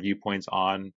 They have different viewpoints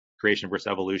on creation versus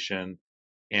evolution,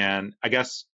 and I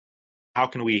guess how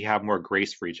can we have more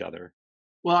grace for each other?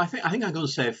 Well, I think I'm going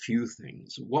to say a few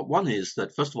things. One is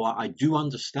that, first of all, I do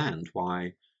understand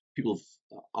why people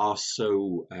are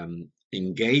so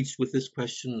engaged with this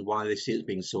question, why they see it as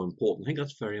being so important. I think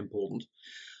that's very important.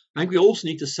 I think we also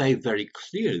need to say very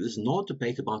clearly, this is not a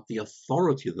debate about the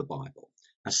authority of the Bible.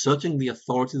 Asserting the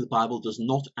authority of the Bible does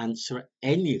not answer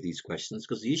any of these questions,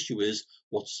 because the issue is,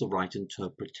 what's the right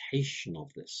interpretation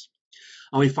of this?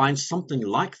 And we find something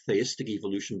like theistic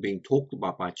evolution being talked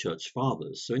about by church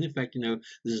fathers. So in effect,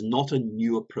 this is not a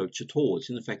new approach at all. It's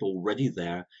in effect already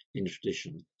there in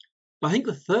tradition. But I think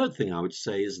the third thing I would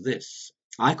say is this.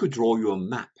 I could draw you a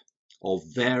map of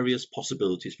various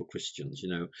possibilities for Christians.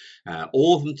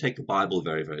 All of them take the Bible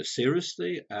very, very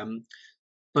seriously,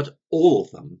 but all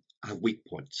of them have weak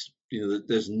points.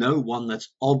 There's no one that's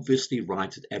obviously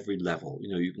right at every level.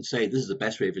 You can say this is the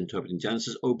best way of interpreting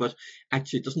Genesis, but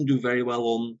actually it doesn't do very well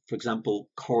on, for example,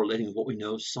 correlating with what we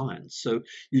know of science. So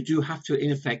you do have to,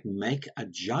 in effect, make a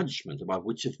judgment about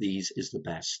which of these is the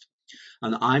best.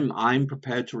 And I'm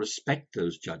prepared to respect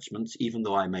those judgments, even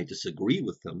though I may disagree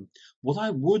with them. What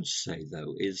I would say,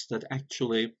 though, is that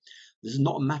actually this is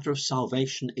not a matter of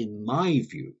salvation in my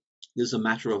view. This is a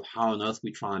matter of how on earth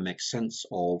we try and make sense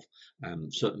of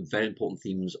certain very important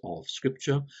themes of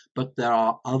Scripture. But there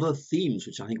are other themes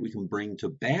which I think we can bring to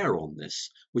bear on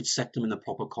this, which set them in a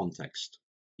proper context.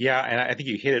 Yeah, and I think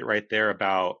you hit it right there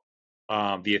about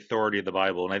the authority of the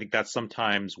Bible. And I think that's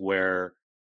sometimes where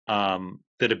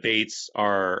the debates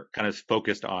are kind of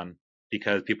focused on,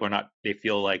 because people they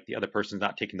feel like the other person's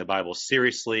not taking the Bible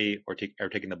seriously, or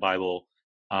taking the Bible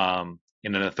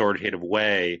in an authoritative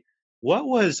way. What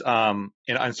was, and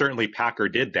certainly Packer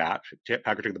did that.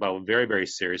 Packer took the Bible very, very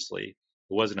seriously.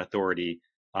 It was an authority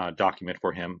document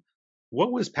for him.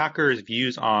 What was Packer's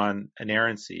views on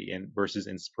inerrancy versus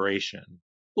inspiration?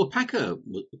 Well, Packer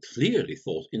clearly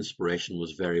thought inspiration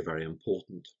was very, very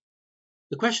important.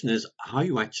 The question is how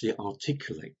you actually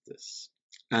articulate this.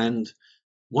 And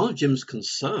one of Jim's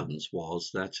concerns was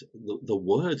that the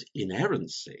word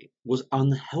inerrancy was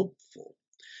unhelpful.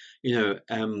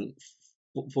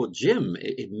 For Jim,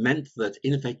 it meant that,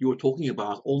 in effect, you were talking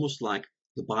about almost like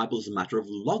the Bible is a matter of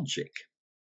logic.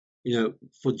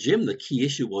 For Jim, the key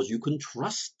issue was you can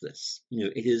trust this.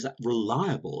 It is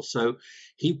reliable. So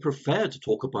he preferred to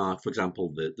talk about, for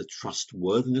example, the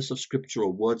trustworthiness of Scripture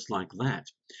or words like that,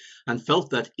 and felt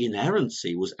that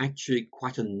inerrancy was actually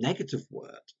quite a negative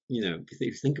word, if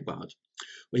you think about it.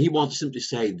 When he wanted to simply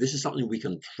say, this is something we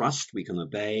can trust, we can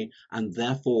obey, and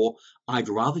therefore I'd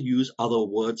rather use other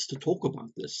words to talk about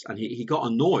this. And he got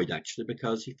annoyed, actually,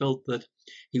 because he felt that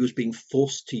he was being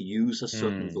forced to use a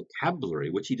certain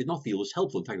vocabulary, which he did not feel was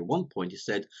helpful. In fact, at one point he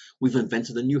said, we've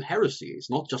invented a new heresy.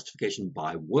 It's not justification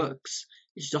by works.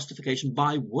 It's justification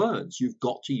by words. You've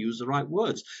got to use the right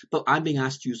words. But I'm being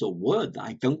asked to use a word that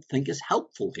I don't think is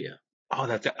helpful here.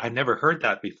 Oh, I've never heard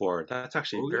that before. That's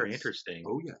actually very interesting.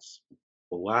 Oh, yes.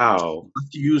 Wow. You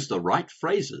have to use the right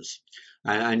phrases.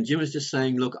 And Jim is just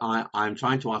saying, look, I'm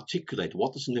trying to articulate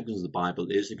what the significance of the Bible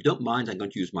is. If you don't mind, I'm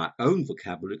going to use my own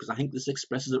vocabulary, because I think this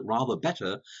expresses it rather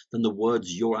better than the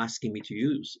words you're asking me to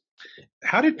use.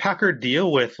 How did Packer deal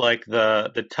with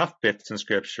the tough bits in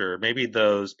Scripture? Maybe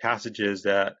those passages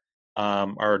that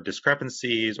are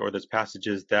discrepancies, or those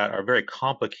passages that are very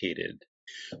complicated?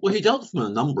 Well, he dealt with them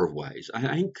in a number of ways.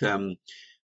 I think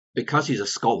because he's a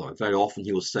scholar, very often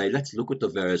he will say, let's look at the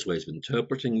various ways of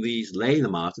interpreting these, lay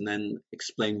them out, and then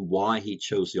explain why he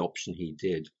chose the option he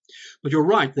did. But you're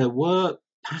right, there were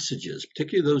passages,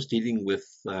 particularly those dealing with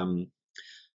the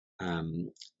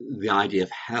idea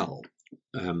of hell,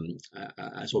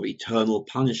 sort of eternal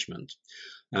punishment,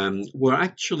 where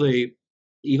actually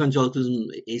evangelicalism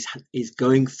is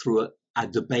going through a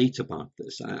debate about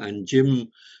this, and Jim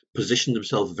positioned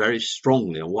himself very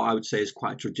strongly on what I would say is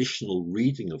quite a traditional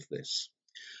reading of this.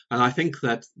 And I think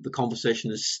that the conversation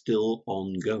is still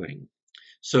ongoing.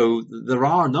 So there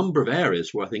are a number of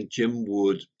areas where I think Jim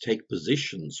would take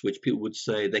positions which people would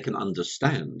say they can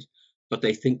understand, but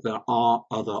they think there are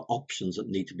other options that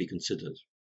need to be considered.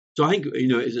 So I think,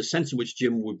 there's a sense in which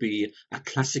Jim would be a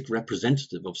classic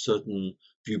representative of certain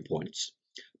viewpoints.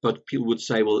 But people would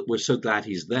say, well, we're so glad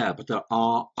he's there, but there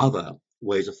are other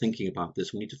ways of thinking about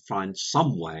this. We need to find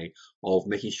some way of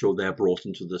making sure they're brought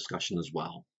into the discussion as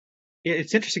well.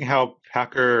 It's interesting how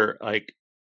Packer,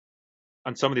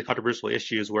 on some of the controversial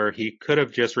issues where he could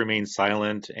have just remained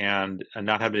silent and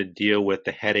not having to deal with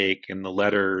the headache and the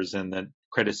letters and the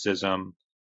criticism.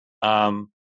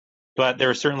 But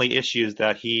there are certainly issues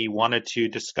that he wanted to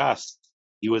discuss.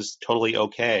 He was totally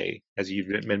okay, as you've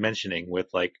been mentioning,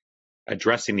 with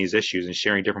addressing these issues and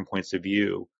sharing different points of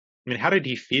view. I mean, how did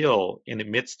he feel in the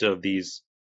midst of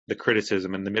the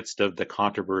criticism, in the midst of the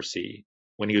controversy,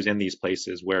 when he was in these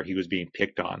places where he was being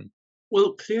picked on?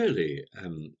 Well, clearly,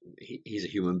 he's a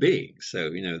human being,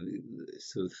 so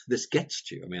so this gets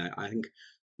to you. I mean, I think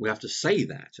we have to say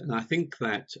that, and I think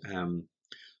that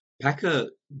Packer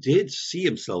did see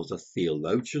himself as a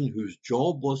theologian whose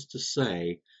job was to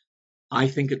say, "I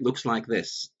think it looks like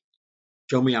this.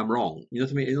 Show me I'm wrong." You know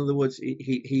what I mean? In other words,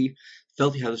 he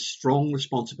felt he had a strong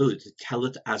responsibility to tell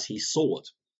it as he saw it,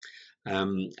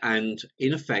 and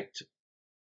in effect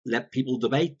let people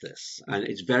debate this. And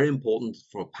it's very important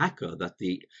for Packer that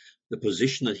the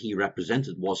position that he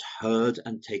represented was heard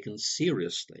and taken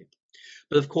seriously.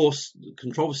 But of course,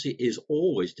 controversy is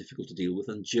always difficult to deal with,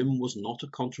 and Jim was not a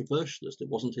controversialist. It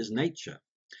wasn't his nature.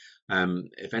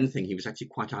 If anything, he was actually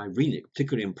quite ironic,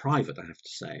 particularly in private, I have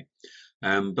to say.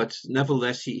 But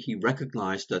nevertheless, he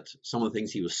recognized that some of the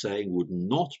things he was saying would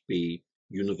not be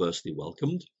universally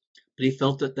welcomed, but he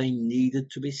felt that they needed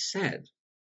to be said,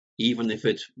 even if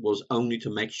it was only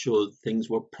to make sure things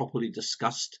were properly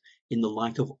discussed in the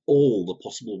light of all the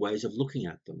possible ways of looking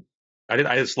at them.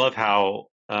 I just love how,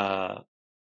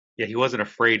 he wasn't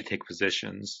afraid to take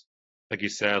positions. Like you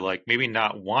said, like maybe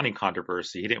not wanting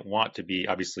controversy. He didn't want to be,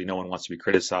 obviously, no one wants to be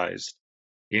criticized.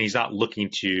 And he's not looking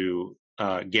to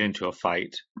get into a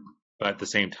fight. But at the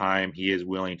same time, he is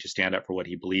willing to stand up for what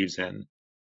he believes in.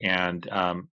 And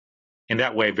in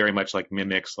that way, very much like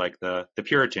mimics like the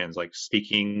Puritans, like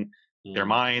speaking their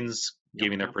minds,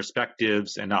 giving their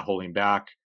perspectives, and not holding back.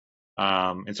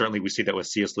 And certainly we see that with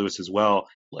C.S. Lewis as well.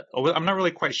 I'm not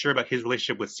really quite sure about his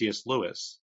relationship with C.S.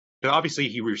 Lewis. But obviously,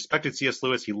 he respected C.S.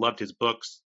 Lewis. He loved his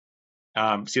books.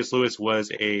 C.S. Lewis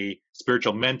was a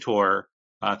spiritual mentor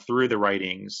through the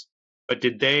writings. But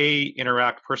did they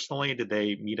interact personally? Did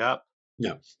they meet up?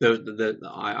 No,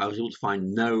 I was able to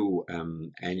find no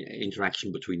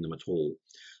interaction between them at all.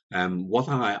 What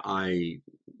I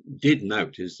did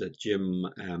note is that Jim,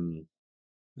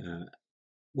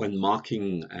 when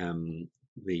marking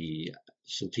the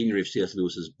centenary of C.S.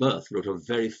 Lewis's birth, wrote a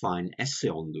very fine essay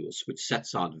on Lewis, which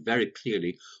sets out very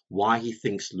clearly why he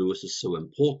thinks Lewis is so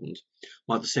important,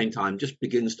 while at the same time just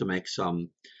begins to make some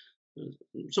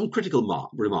critical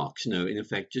remarks, in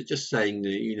effect, just saying that,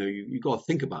 you got to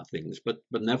think about things, but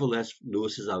nevertheless,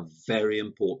 Lewis is a very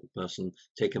important person.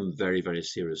 Take him very, very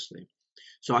seriously.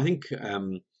 So I think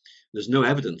there's no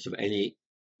evidence of any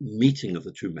meeting of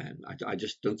the two men. I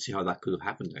just don't see how that could have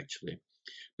happened, actually.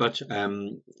 But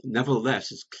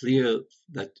nevertheless, it's clear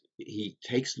that he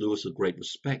takes Lewis with great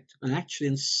respect, and actually,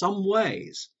 in some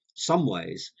ways,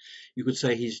 you could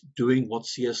say he's doing what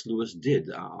C.S. Lewis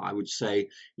did. I would say,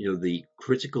 the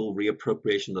critical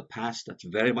reappropriation of the past, that's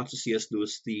very much a C.S.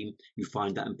 Lewis theme. You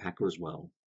find that in Packer as well.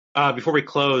 Before we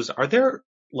close, are there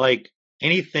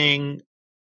anything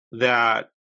that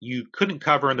you couldn't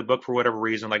cover in the book for whatever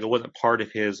reason, like it wasn't part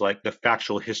of his, the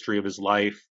factual history of his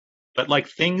life, but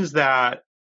things that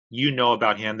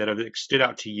about him that have stood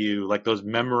out to you, like those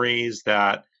memories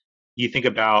that you think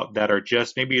about that are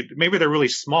just maybe they're really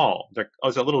small.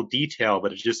 It's a little detail,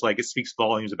 but it's just it speaks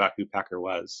volumes about who Packer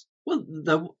was. Well,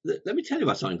 let me tell you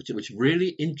about something which really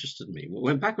interested me.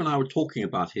 When Packer and I were talking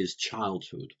about his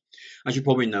childhood, as you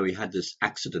probably know, he had this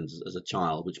accident as a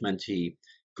child, which meant he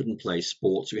couldn't play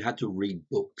sports, so he had to read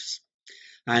books.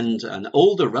 And an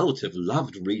older relative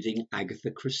loved reading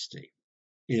Agatha Christie.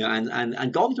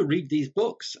 And got him to read these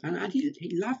books, and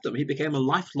he loved them. He became a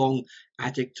lifelong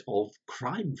addict of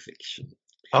crime fiction.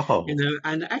 Oh,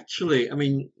 and actually,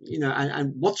 and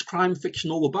what's crime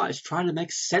fiction all about? It's trying to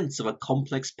make sense of a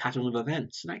complex pattern of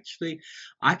events. And actually,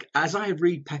 as I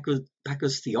read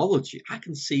Packer's theology, I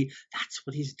can see that's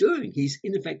what he's doing. He's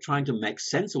in effect trying to make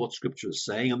sense of what Scripture is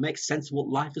saying and make sense of what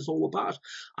life is all about.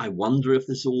 I wonder if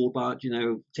this is all about,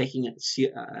 taking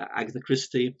Agatha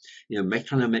Christie,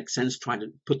 trying to make sense, trying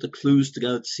to put the clues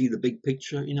together to see the big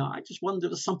picture. I just wonder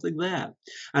if there's something there.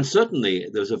 And certainly,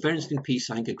 there's a very interesting piece,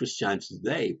 I think, in Christianity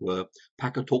Today, where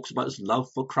Packer talks about his love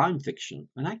for crime fiction.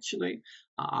 And actually,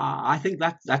 I think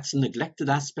that's a neglected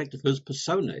aspect of his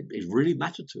persona. It really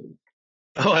mattered to him.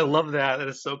 Oh, I love that. That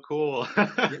is so cool.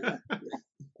 Yeah.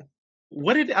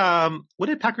 What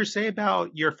did Packer say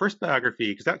about your first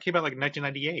biography? Because that came out in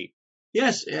 1998.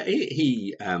 Yes,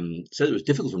 he said it was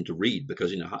difficult for him to read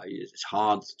because it's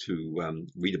hard to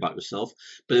read about yourself,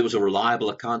 but it was a reliable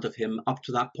account of him up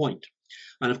to that point.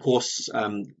 And of course,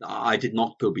 I did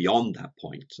not go beyond that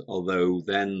point, although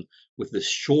then with this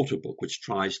shorter book, which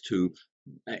tries to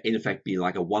in effect be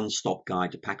like a one-stop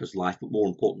guide to Packer's life, but more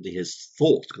importantly his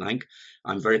thoughts. I think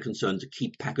I'm very concerned to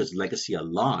keep Packer's legacy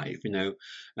alive.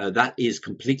 That is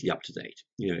completely up to date.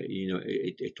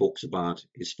 It talks about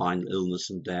his final illness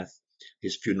and death.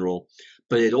 his funeral.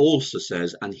 But it also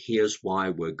says, and here's why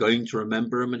we're going to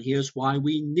remember him, and here's why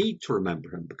we need to remember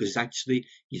him, because actually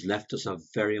he's left us a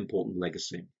very important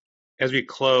legacy. As we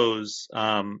close,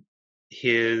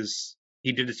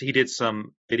 he did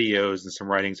some videos and some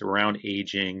writings around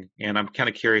aging, and I'm kind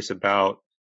of curious about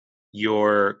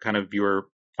your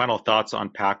final thoughts on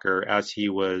Packer as he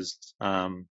was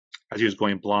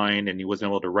going blind and he wasn't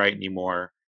able to write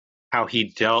anymore, how he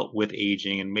dealt with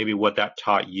aging and maybe what that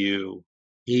taught you.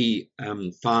 He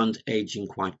found aging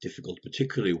quite difficult,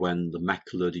 particularly when the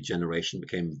macular degeneration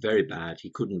became very bad.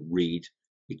 He couldn't read,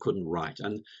 he couldn't write.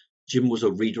 And Jim was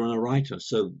a reader and a writer,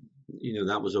 so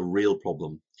that was a real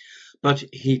problem. But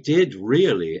he did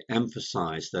really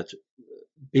emphasize that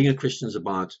being a Christian is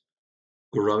about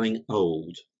growing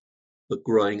old, but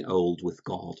growing old with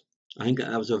God. I think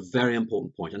that was a very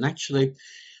important point. And actually,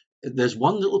 there's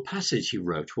one little passage he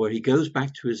wrote where he goes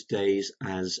back to his days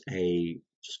as a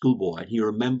schoolboy, and he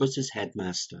remembers his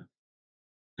headmaster.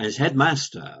 And his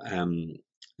headmaster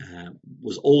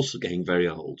was also getting very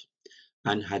old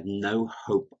and had no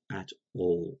hope at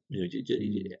all.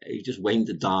 He just waiting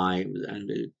to die,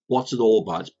 and what's it all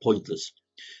about? It's pointless.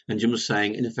 And Jim was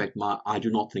saying, in effect, I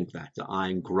do not think that I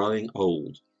am growing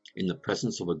old in the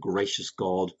presence of a gracious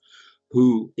God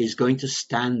who is going to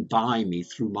stand by me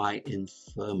through my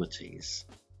infirmities,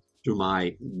 through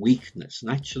my weakness.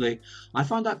 And actually, I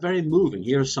found that very moving.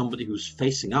 Here is somebody who's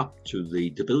facing up to the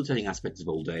debilitating aspects of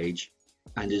old age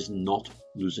and is not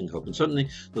losing hope. And certainly,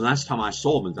 the last time I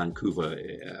saw him in Vancouver,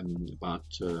 about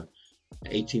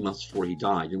 18 months before he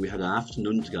died, and we had an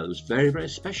afternoon together. It was very, very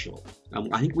special.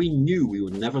 I think we knew we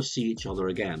would never see each other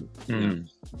again.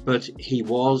 But he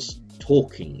was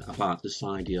talking about this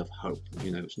idea of hope.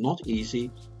 It's not easy,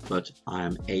 but I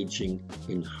am aging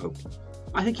in hope.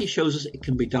 I think he shows us it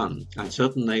can be done. And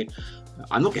certainly,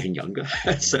 I'm not getting younger,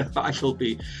 so I shall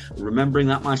be remembering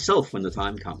that myself when the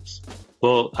time comes.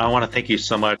 Well, I want to thank you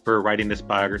so much for writing this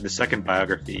second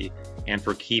biography, and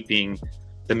for keeping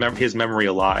his memory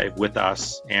alive with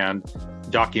us and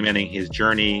documenting his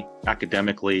journey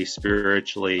academically,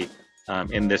 spiritually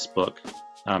in this book.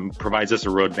 Provides us a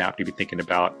roadmap to be thinking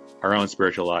about our own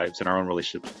spiritual lives and our own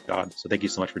relationship with God. So thank you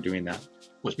so much for doing that.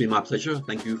 Well, it's been my pleasure.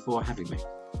 Thank you for having me.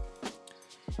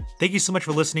 Thank you so much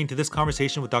for listening to this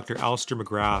conversation with Dr. Alister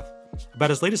McGrath about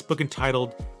his latest book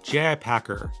entitled J.I.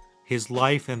 Packer, His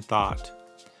Life and Thought,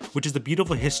 which is the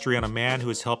beautiful history on a man who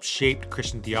has helped shape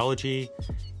Christian theology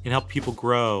and helped people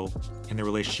grow in their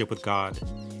relationship with God.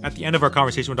 At the end of our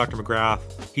conversation with Dr. McGrath,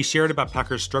 he shared about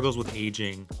Packer's struggles with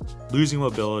aging, losing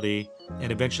mobility,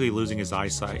 and eventually losing his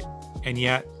eyesight, and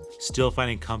yet still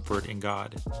finding comfort in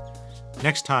God.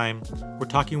 Next time, we're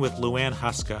talking with Luann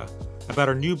Huska about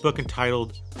her new book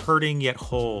entitled Hurting Yet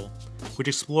Whole, which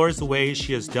explores the ways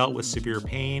she has dealt with severe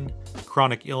pain,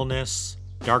 chronic illness,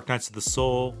 dark nights of the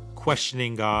soul,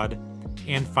 questioning God,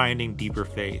 and finding deeper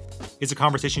faith. It's a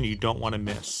conversation you don't want to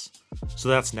miss. So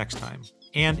that's next time.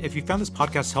 And if you found this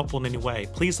podcast helpful in any way,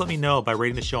 please let me know by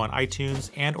rating the show on iTunes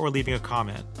and or leaving a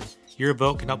comment. Your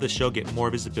vote can help this show get more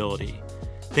visibility.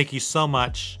 Thank you so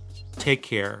much. Take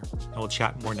care, and we'll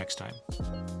chat more next time.